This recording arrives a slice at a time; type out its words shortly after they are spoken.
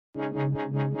The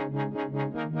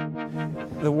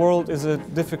world is a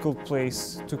difficult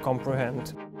place to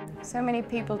comprehend. So many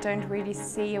people don't really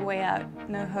see a way out,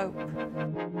 no hope.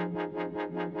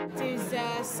 It is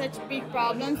such big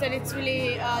problems that it's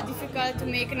really difficult to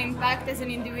make an impact as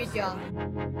an individual.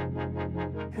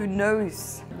 Who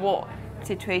knows what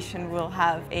situation we'll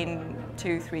have in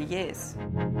 2-3 years?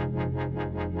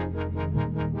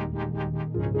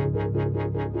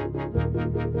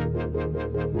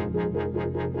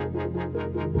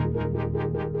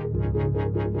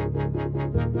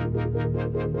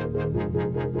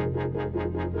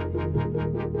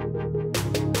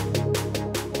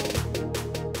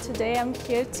 Today I'm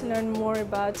here to learn more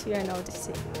about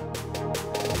UNODC.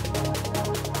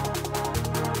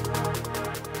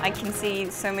 I can see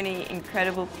so many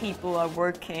incredible people are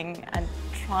working and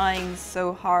trying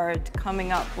so hard,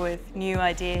 coming up with new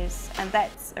ideas, and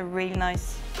that's a really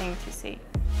nice thing to see.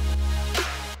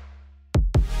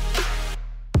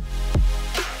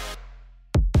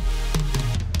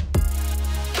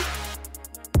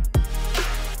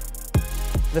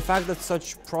 The fact that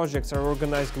such projects are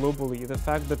organized globally, the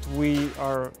fact that we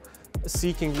are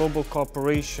seeking global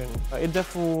cooperation, it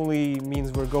definitely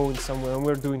means we're going somewhere and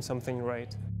we're doing something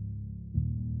right.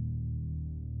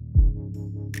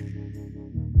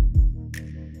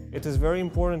 It is very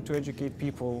important to educate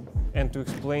people and to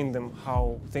explain them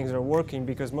how things are working,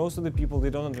 because most of the people, they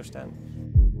don't understand.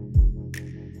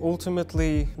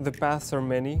 Ultimately, the paths are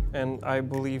many, and I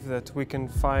believe that we can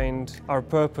find our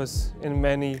purpose in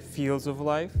many fields of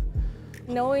life.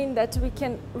 Knowing that we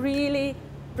can really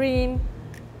bring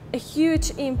a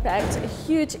huge impact, a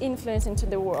huge influence into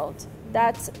the world,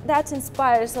 that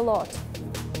inspires a lot.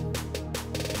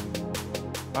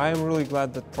 I am really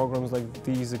glad that programs like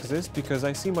these exist, because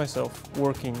I see myself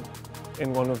working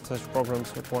in one of such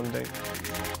programs one day.